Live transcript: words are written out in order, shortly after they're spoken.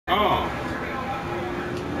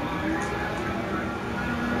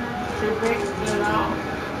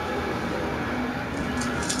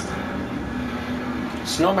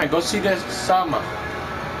Snowman, go see that Sama.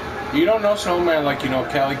 You don't know Snowman like you know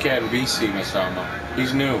Cali Cat and BC, Miss Sama.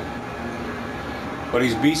 He's new. But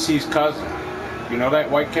he's BC's cousin. You know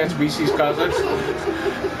that White Cat's BC's cousin?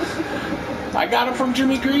 I got him from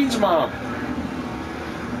Jimmy Green's mom.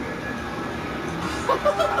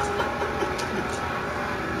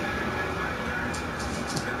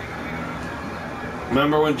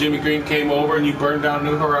 Remember when Jimmy Green came over and you burned down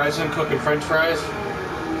New Horizon cooking French fries?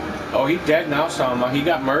 Oh, he's dead now, Selma. He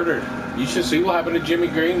got murdered. You should see what happened to Jimmy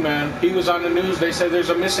Green, man. He was on the news. They said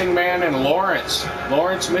there's a missing man in Lawrence,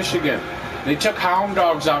 Michigan. They took hound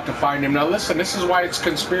dogs out to find him. Now listen, this is why it's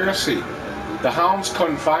conspiracy. The hounds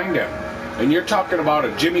couldn't find him. And you're talking about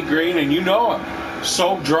a Jimmy Green, and you know him.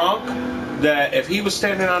 So drunk that if he was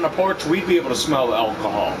standing on the porch, we'd be able to smell the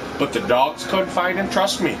alcohol. But the dogs couldn't find him,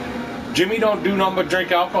 trust me. Jimmy don't do nothing but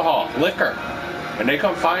drink alcohol, liquor. And they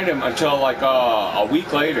couldn't find him until like a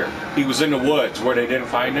week later. He was in the woods where they didn't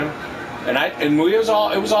find him. And it was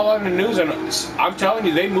all on the news, and I'm telling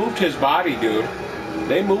you, they moved his body, dude.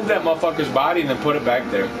 They moved that motherfucker's body and then put it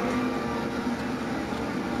back there.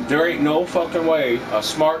 There ain't no fucking way a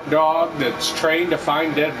smart dog that's trained to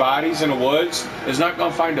find dead bodies in the woods is not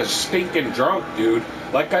gonna find a stinking drunk, dude.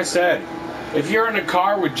 Like I said, if you're in a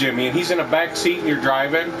car with Jimmy and he's in a back seat and you're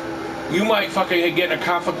driving, you might fucking get in a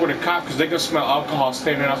conflict with a cop because they're gonna smell alcohol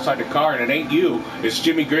standing outside the car, and it ain't you. It's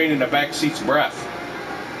Jimmy Green in the back seat's breath.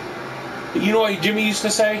 You know what Jimmy used to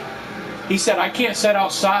say? He said, I can't sit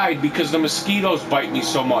outside because the mosquitoes bite me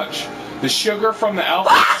so much. The sugar from the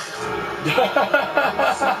alcohol...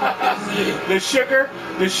 the sugar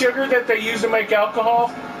that they use to make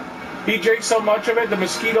alcohol, he drinks so much of it, the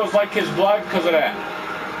mosquitoes like his blood because of that.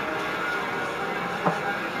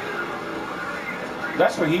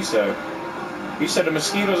 That's what he said. He said the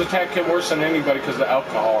mosquitoes attack him worse than anybody because of the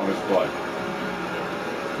alcohol in his blood.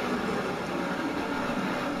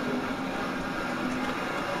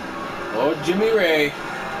 Oh, Jimmy Ray.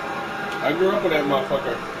 I grew up with that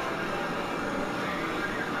motherfucker.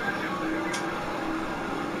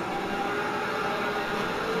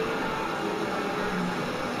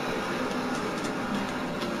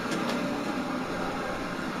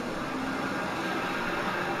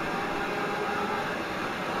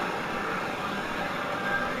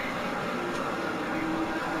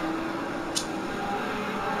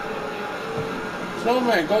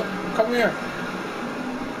 Snowman, go, come here.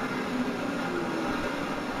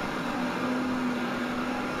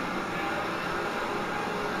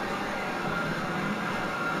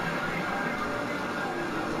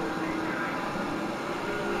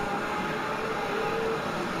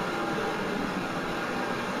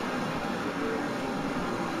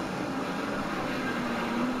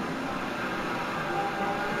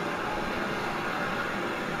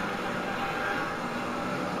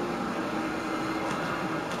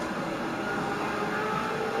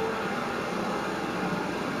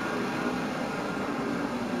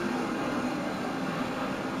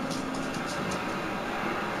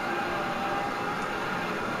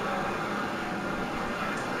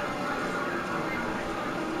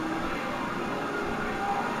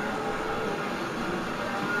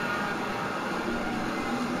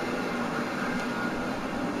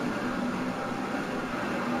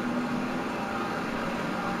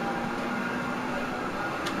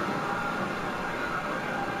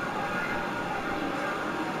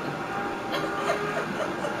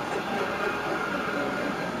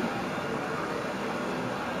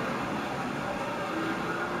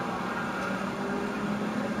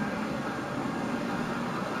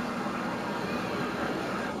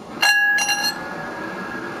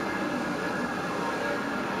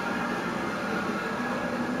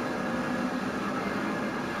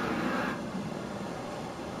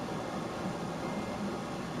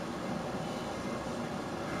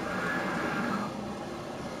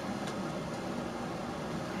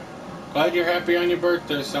 Glad you're happy on your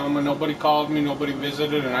birthday, Selma. Nobody called me, nobody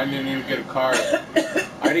visited, and I didn't even get a card.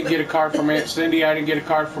 I didn't get a card from Aunt Cindy, I didn't get a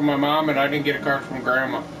card from my mom, and I didn't get a card from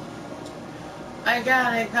Grandma. I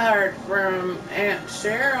got a card from Aunt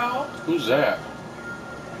Cheryl. Who's that?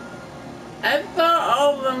 I thought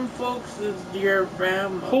all them folks is your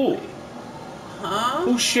family. Who? Huh?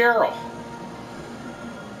 Who's Cheryl?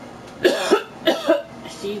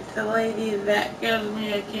 She's the lady that gives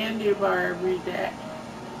me a candy bar every day.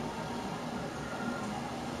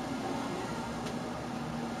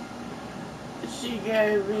 She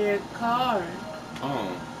gave me a card.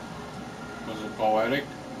 Oh. Was it poetic?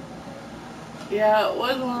 Yeah, it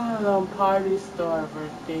was one of them party store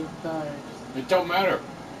birthday cards. It don't matter.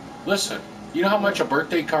 Listen, you know how much a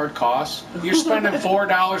birthday card costs? You're spending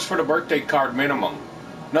 $4 for the birthday card minimum.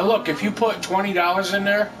 Now look, if you put $20 in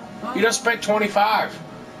there, you just spent 25.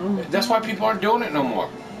 That's why people aren't doing it no more.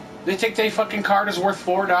 They think their fucking card is worth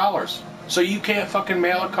 $4. So you can't fucking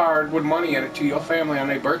mail a card with money in it to your family on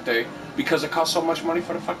their birthday because it costs so much money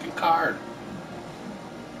for the fucking card.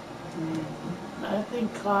 I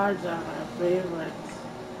think cards are my favorites.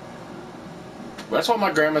 That's what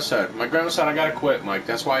my grandma said. My grandma said, I gotta quit, Mike.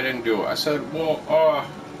 That's why I didn't do it. I said, well,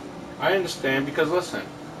 I understand because listen,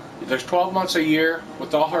 there's 12 months a year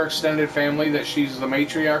with all her extended family that she's the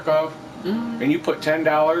matriarch of, and you put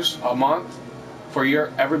 $10 a month for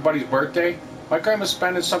everybody's birthday. My grandma's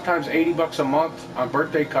spending sometimes $80 a month on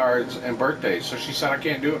birthday cards and birthdays, so she said I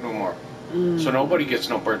can't do it no more. So nobody gets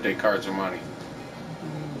no birthday cards or money.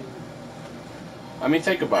 I mean,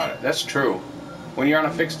 think about it. That's true. When you're on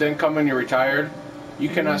a fixed income and you're retired, you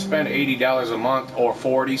cannot spend $80 a month or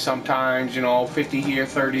 40 sometimes, you know, 50 here,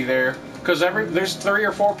 30 there. Because there's 3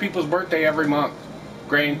 or 4 people's birthday every month.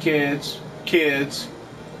 Grandkids, kids,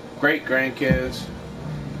 great-grandkids.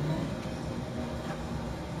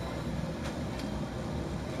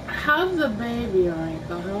 How's the baby,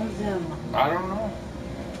 Michael? How's him? I don't know.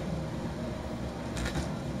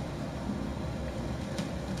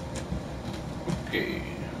 Okay.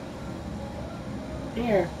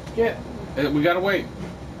 Here, get. We gotta wait.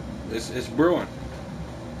 It's brewing.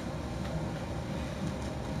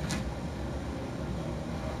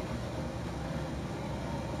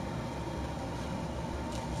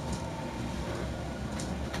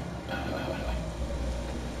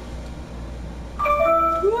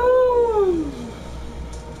 Woo!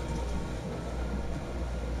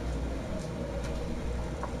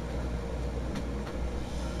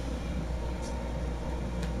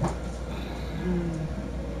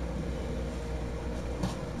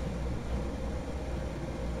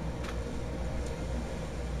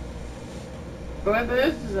 What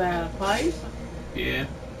this is at, a place? Yeah.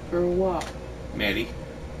 For what? Maddie.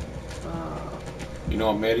 You know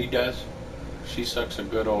what Maddie does? She sucks a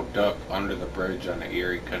good old duck under the bridge on the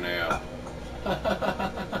Erie Canal.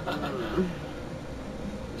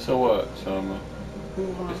 So what, Selma?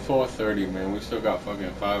 It's 4:30, man. We still got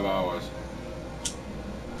fucking 5 hours.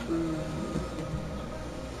 And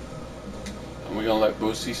we're gonna let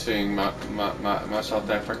Boosie sing, my South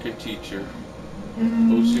African teacher.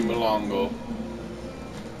 Boosie Malongo.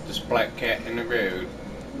 This black cat in the road.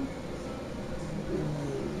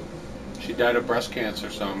 She died of breast cancer,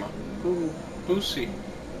 Selma. Boosie.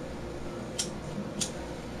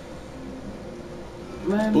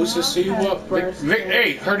 Busisiwa.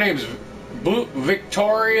 Hey, her name's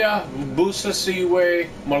Victoria Busisiwe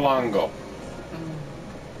Malongo.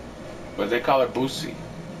 But they call her Boosie.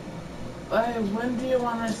 When do you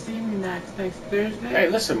want to see me next? Next Thursday? Hey,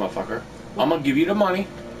 listen, motherfucker. I'm gonna give you the money,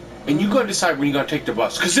 and you gotta decide when you're gonna take the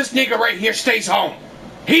bus. Cause this nigga right here stays home.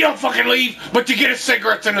 He don't fucking leave, but to get his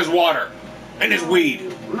cigarettes and his water, and his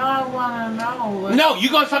weed. No, I wanna know. No, you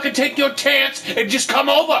gonna fucking take your chance and just come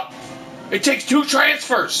over. It takes 2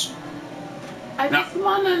 transfers. I just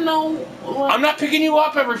wanna know what... I'm not picking you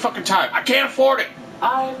up every fucking time. I can't afford it.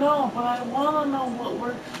 I know, but I wanna know what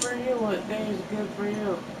works for you, what day is good for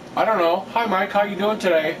you. I don't know. Hi, Mike. How you doing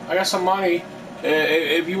today? I got some money.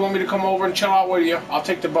 If you want me to come over and chill out with you, I'll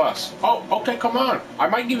take the bus. Oh, okay, come on. I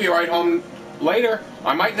might give you a ride home later.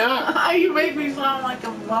 I might not. You make me sound like a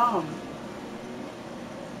bum.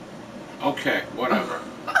 Okay, whatever.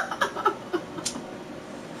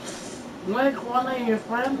 Like one of your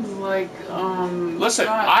friends, like, Listen,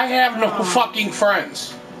 Scott, I have no fucking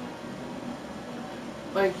friends.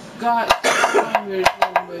 Like Scott or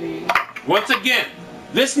somebody. Once again,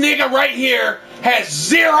 this nigga right here has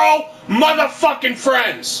 0 motherfucking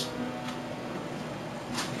friends.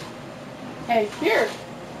 Hey, here.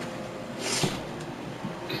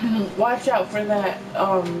 Watch out for that,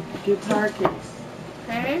 guitar case.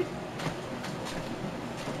 Okay?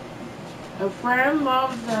 A friend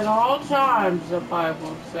loves at all times, the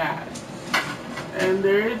Bible says. And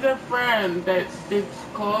there is a friend that sticks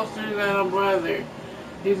closer than a brother.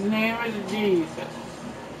 His name is Jesus.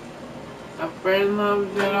 A friend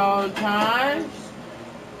loves at all times.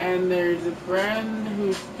 And there's a friend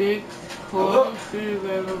who sticks closer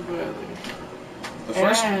than a brother.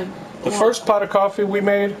 The first pot of coffee we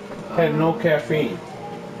made had no caffeine.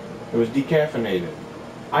 It was decaffeinated.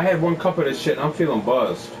 I had 1 cup of this shit and I'm feeling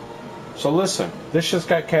buzzed. So listen, this shit's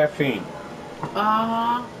got caffeine.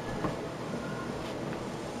 Uh-huh.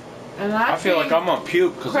 And I feel like I'm gonna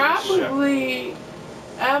puke because of this shit. Probably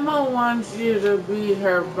Emma wants you to be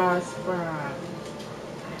her best friend.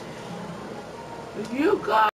 If you got